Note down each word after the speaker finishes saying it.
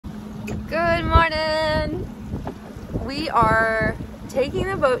Good morning. We are taking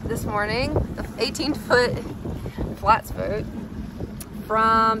the boat this morning, the 18-foot flats boat,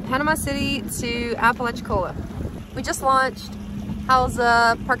 from Panama City to Apalachicola. We just launched. Hal's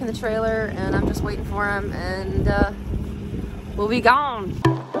parking the trailer and I'm just waiting for him, and we'll be gone.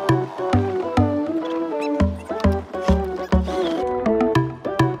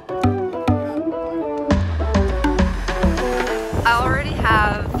 I already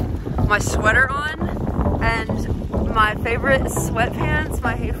have my sweater on and my favorite sweatpants,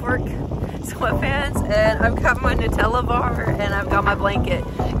 my Hayfork sweatpants, and I've got my Nutella bar and I've got my blanket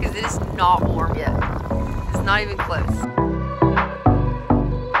because it is not warm yet. It's not even close.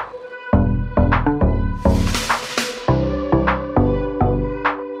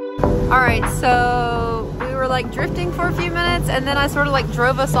 Alright, so we were like drifting for a few minutes and then I sort of like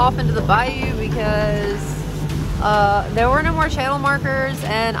drove us off into the bayou because there were no more channel markers,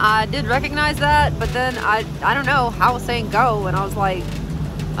 and I did recognize that, but then I don't know, Hal was saying go, and I was like,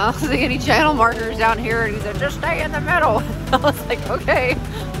 I don't see any channel markers down here, and he said, just stay in the middle. I was like, okay.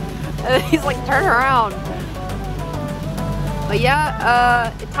 And then he's like, turn around. But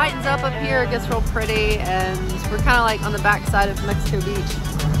yeah, it tightens up here, it gets real pretty, and we're kind of like on the back side of Mexico Beach.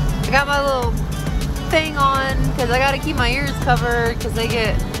 I got my little thing on, because I got to keep my ears covered, because they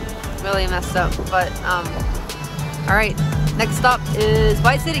get really messed up, but all right, next stop is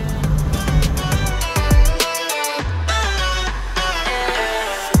White City.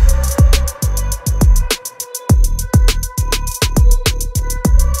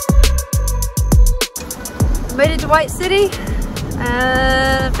 Made it to White City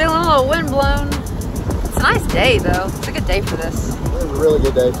and feeling a little wind blown. It's a nice day though. It's a good day for this. It was a really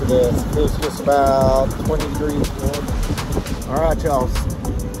good day for this. It was just about 20 degrees warm. All right, y'all.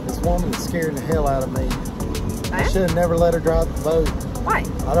 This woman is scaring the hell out of me. I should have never let her drive the boat. Why?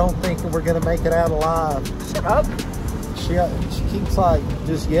 I don't think that we're gonna make it out alive. Shut up. She keeps like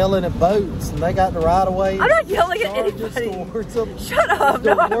just yelling at boats, and they got the right of way. I'm not yelling at anybody. Shut up.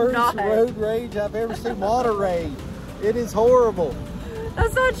 No, I'm not. The worst road rage I've ever seen. Water rage. It is horrible.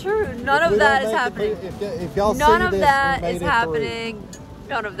 That's not true. None of that is happening. If y'all see this, none of that is happening.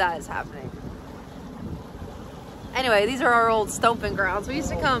 None of that is happening. Anyway, these are our old stomping grounds. We used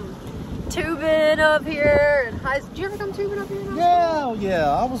to come tubing up here and did you ever come tubing up here? Yeah,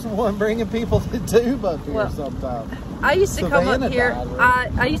 I was the one bringing people to tube up here sometimes. I used to come up here.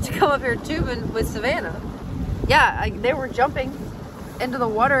 I used to come up here tubing with Savannah. Yeah, they were jumping into the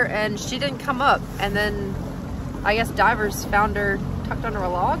water and she didn't come up, and then I guess divers found her tucked under a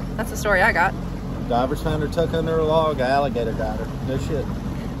log. That's the story I got. Divers found her tucked under a log. An alligator got her. No shit.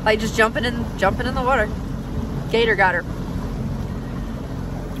 Like just jumping in the water. Gator got her.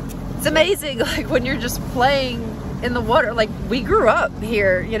 It's amazing, like when you're just playing in the water. Like we grew up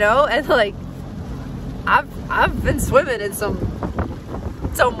here, you know, and like I've been swimming in some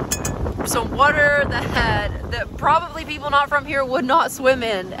water that probably people not from here would not swim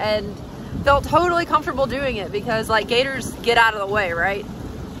in, and felt totally comfortable doing it because like gators get out of the way, right?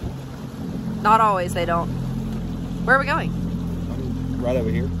 Not always, they don't. Where are we going? Right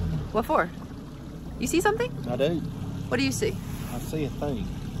over here. What for? You see something? I do. What do you see? I see a thing.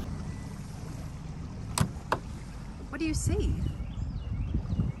 What do you see?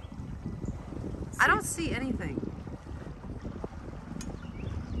 I don't see anything.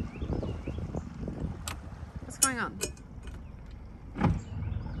 What's going on?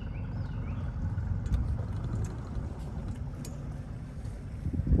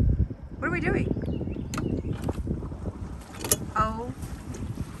 What are we doing? Oh.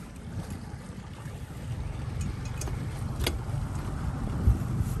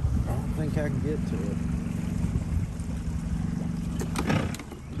 I don't think I can get to it.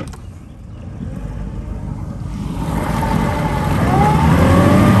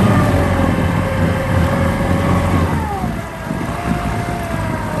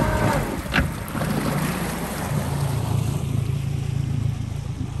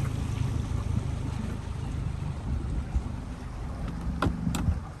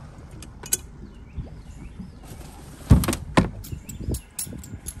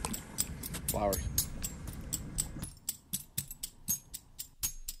 Flowers.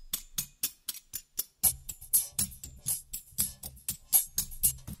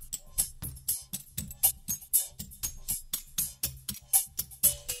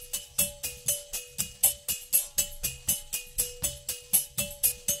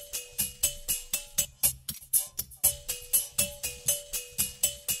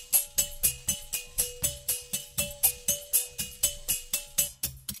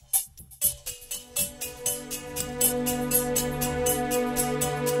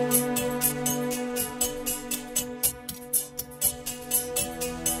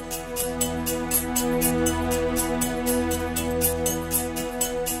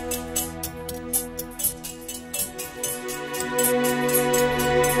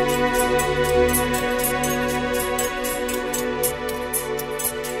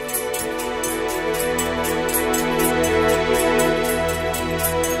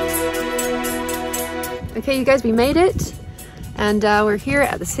 Okay, you guys, we made it, and we're here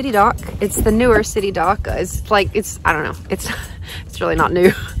at the city dock. It's the newer city dock. It's like, I don't know, it's really not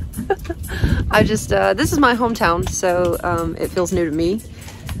new. This is my hometown, so it feels new to me.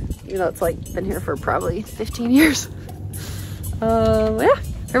 You know, it's like been here for probably 15 years. Yeah,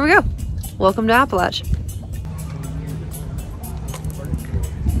 here we go. Welcome to Apalach.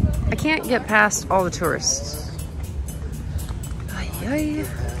 I can't get past all the tourists. Ay.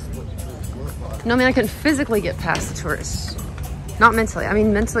 No, I mean, I can physically get past the tourists. Not mentally. I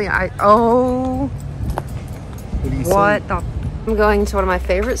mean, mentally, oh. What do you see? I'm going to one of my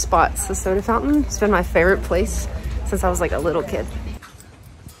favorite spots, the soda fountain. It's been my favorite place since I was like a little kid.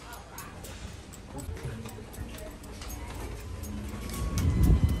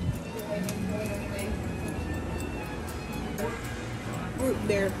 Root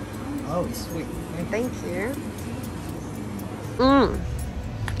beer. Oh, sweet. Thank you.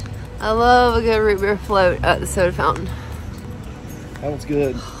 I love a good root beer float at the soda fountain. That was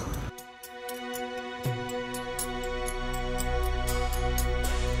good.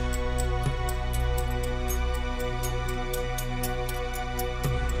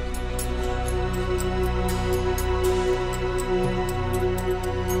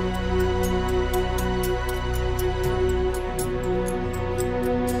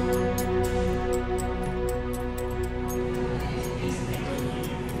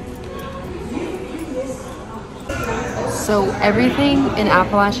 So everything in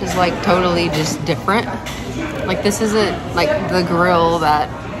Apalach is like totally just different. Like this isn't like the grill that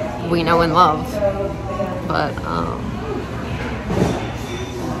we know and love, but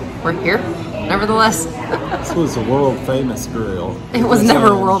we're here nevertheless. This was a world famous grill. It was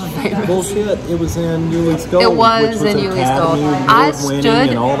never world famous. Bullshit. It was in Yuli's Gold. It was in Yuli's Gold. I stood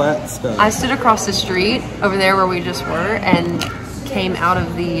and all that stuff. I stood across the street over there where we just were and came out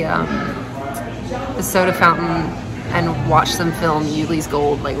of the soda fountain and watch them film Yuli's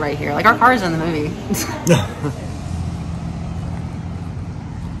Gold, like right here. Like our car's in the movie.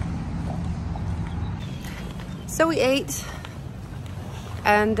 So we ate,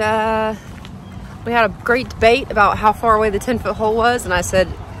 and we had a great debate about how far away the 10-foot hole was, and I said,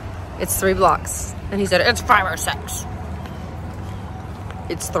 it's 3 blocks. And he said, it's 5 or 6.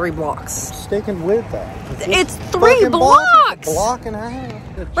 It's 3 blocks. Sticking with that. It's 3 blocks! A block and a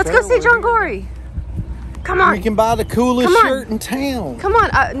half. Let's go see John Gorrie. Come on. You can buy the coolest shirt in town. Come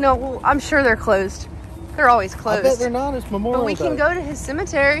on. No, well, I'm sure they're closed. They're always closed. I bet they're not. It's Memorial Day. But we can go to his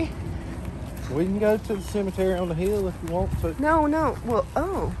cemetery. We can go to the cemetery on the hill if you want to. No. Well,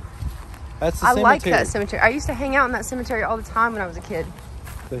 oh. That's the cemetery. I like that cemetery. I used to hang out in that cemetery all the time when I was a kid.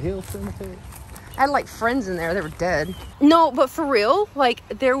 The hill cemetery? I had like friends in there. They were dead. No, but for real, like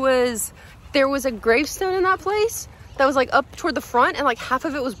there was a gravestone in that place that was like up toward the front, and like half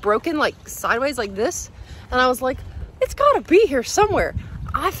of it was broken like sideways like this. And I was like, it's gotta be here somewhere.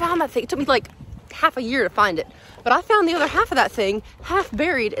 I found that thing. It took me like half a year to find it. But I found the other half of that thing half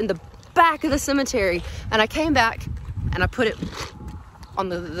buried in the back of the cemetery. And I came back and I put it on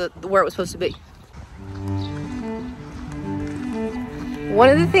the where it was supposed to be. One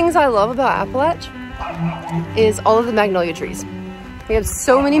of the things I love about Apalach is all of the magnolia trees. We have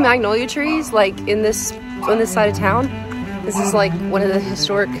so many magnolia trees like on this side of town. This is like one of the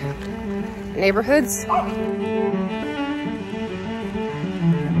historic neighborhoods.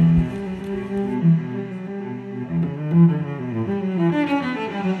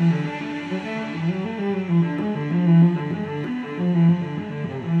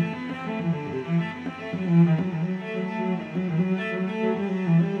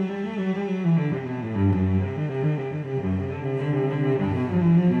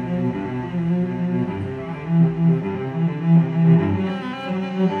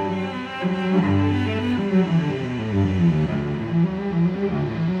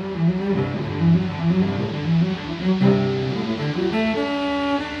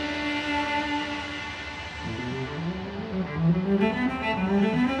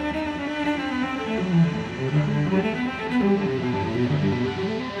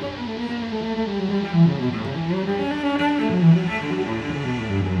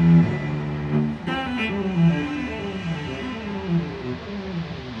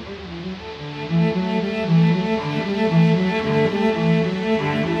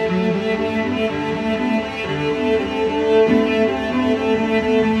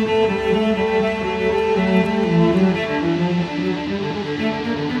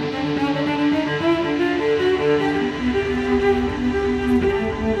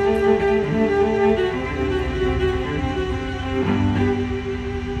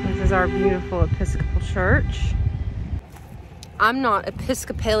 our beautiful Episcopal church. I'm not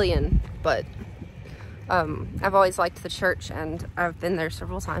Episcopalian, but I've always liked the church and I've been there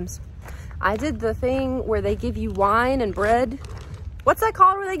several times. I did the thing where they give you wine and bread. What's that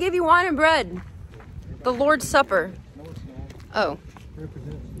called where they give you wine and bread? The Lord's Supper. Oh.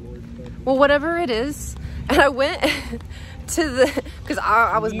 Well, whatever it is. And I went to the, because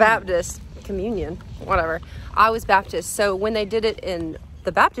I was Baptist, communion, whatever. I was Baptist. So when they did it in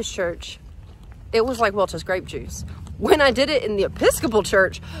the Baptist church, it was like Welch's grape juice. When I did it in the Episcopal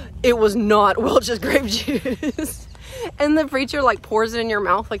church, it was not Welch's grape juice. And the preacher like pours it in your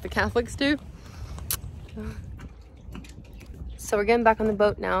mouth like the Catholics do. So we're getting back on the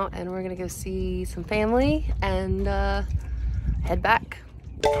boat now and we're gonna go see some family and head back.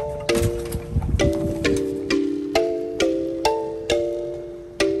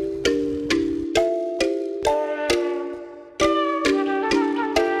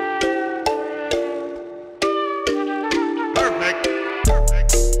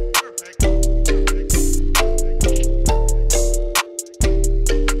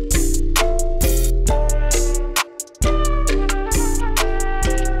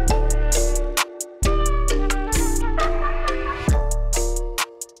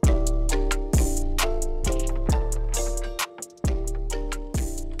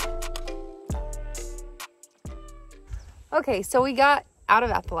 Okay, so we got out of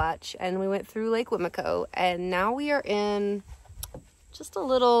Apalach and we went through Lake Wimico and now we are in just a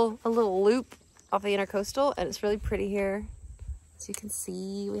little loop off the intracoastal and it's really pretty here. As you can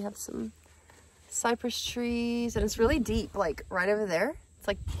see, we have some cypress trees and it's really deep, like right over there. It's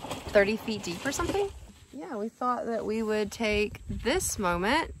like 30 feet deep or something. Yeah, we thought that we would take this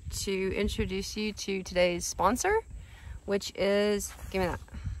moment to introduce you to today's sponsor, which is, give me that.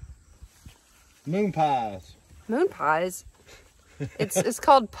 Moon pies. Moon pies. It's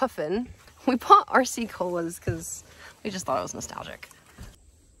called Puffin. We bought RC colas because we just thought it was nostalgic.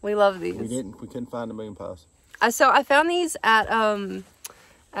 We love these. We couldn't find the moon pies. So I found these at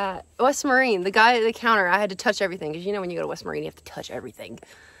West Marine. The guy at the counter, I had to touch everything because you know when you go to West Marine you have to touch everything.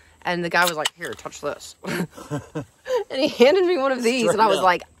 And the guy was like, "Here, touch this," and he handed me one of these, and I was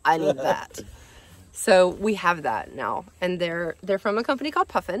like, "I need that." So we have that now, and they're from a company called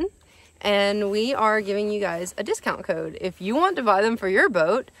Puffin. And we are giving you guys a discount code. If you want to buy them for your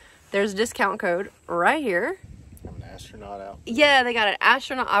boat, there's a discount code right here. Have an astronaut out. Yeah, they got an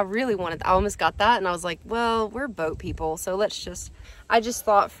astronaut. I really wanted, I almost got that. And I was like, well, we're boat people. So let's just, I just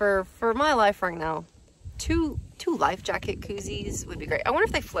thought for my life right now, two life jacket koozies would be great. I wonder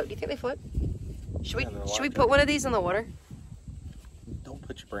if they float. Do you think they float? Should we put one of these in the water? Don't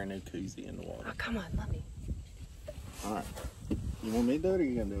put your brand new koozie in the water. Oh, come on, let me. All right. You want me to do it or are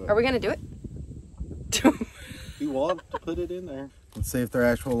you going to do it? Are we going to do it? You want to put it in there. Let's see if they're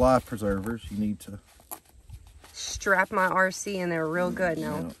actual life preservers. You need to strap my RC in there real good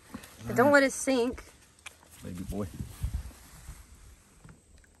now. Yeah. Don't let it sink. Baby boy.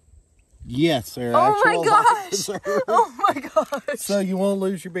 Yes, they're oh actual my gosh. life preservers. Oh my gosh. So you won't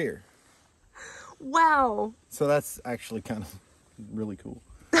lose your beer. Wow. So that's actually kind of really cool.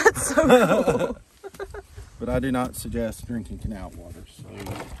 That's so cool. But I do not suggest drinking canal water. So.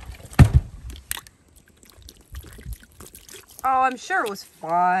 Oh, I'm sure it was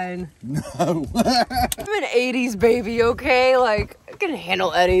fine. No. I'm an 80s baby, okay? Like, I can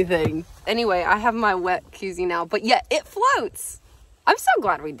handle anything. Anyway, I have my wet koozie now, but yet it floats. I'm so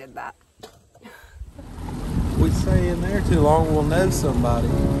glad we did that. We stay in there too long, we'll know somebody.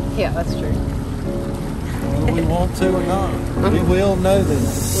 Yeah, that's true. Whether we want to or not. We will know them.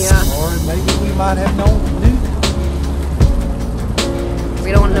 Yeah. Or maybe we might have known new.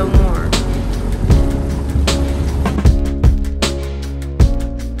 We don't know more.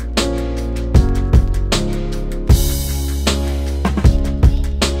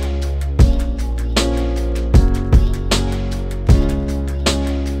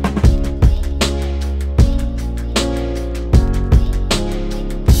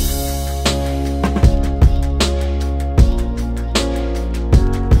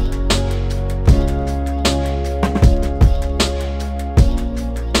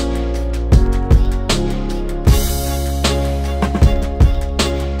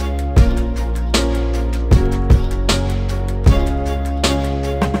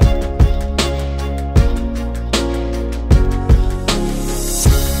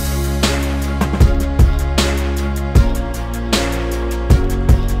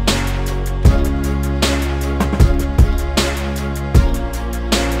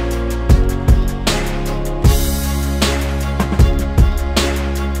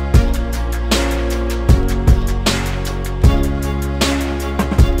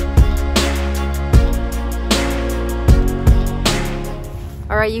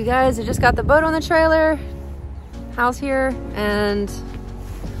 right, you guys, I just got the boat on the trailer. Hal's here, and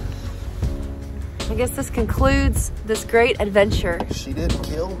I guess this concludes this great adventure. She didn't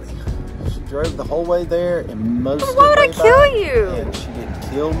kill me. She drove the whole way there and most of the way Why would I kill back, you? And she didn't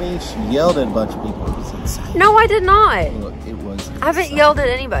kill me. She yelled at a bunch of people. It was insane. No, I did not. Look, it was insane. I haven't yelled at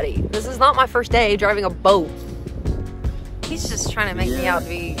anybody. This is not my first day driving a boat. He's just trying to make me out to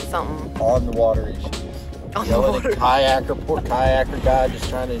be something. On the water issues. On the Yelling water. at kayaker, poor kayaker guy just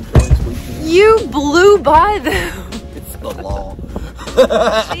trying to enjoy his weekend. You blew by them. It's the law.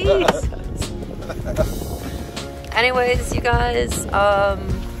 Jesus. Anyways, you guys, I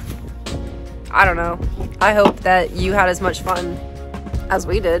don't know. I hope that you had as much fun as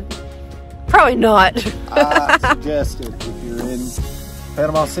we did. Probably not. I suggest it if you're in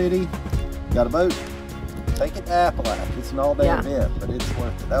Panama City, got a boat, take it to Apalach. It's an all-day event, but it's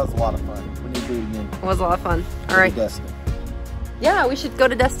worth it. That was a lot of fun. We need to do it again. It was a lot of fun. All right. Destin. Yeah, we should go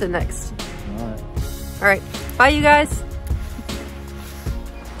to Destin next. All right. All right. Bye, you guys.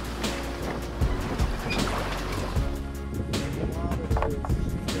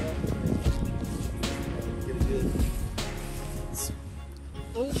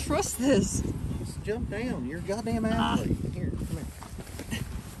 I don't trust this. Just jump down. You're a goddamn athlete. Here, come here.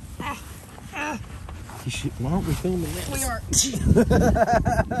 Why aren't we filming this? We are.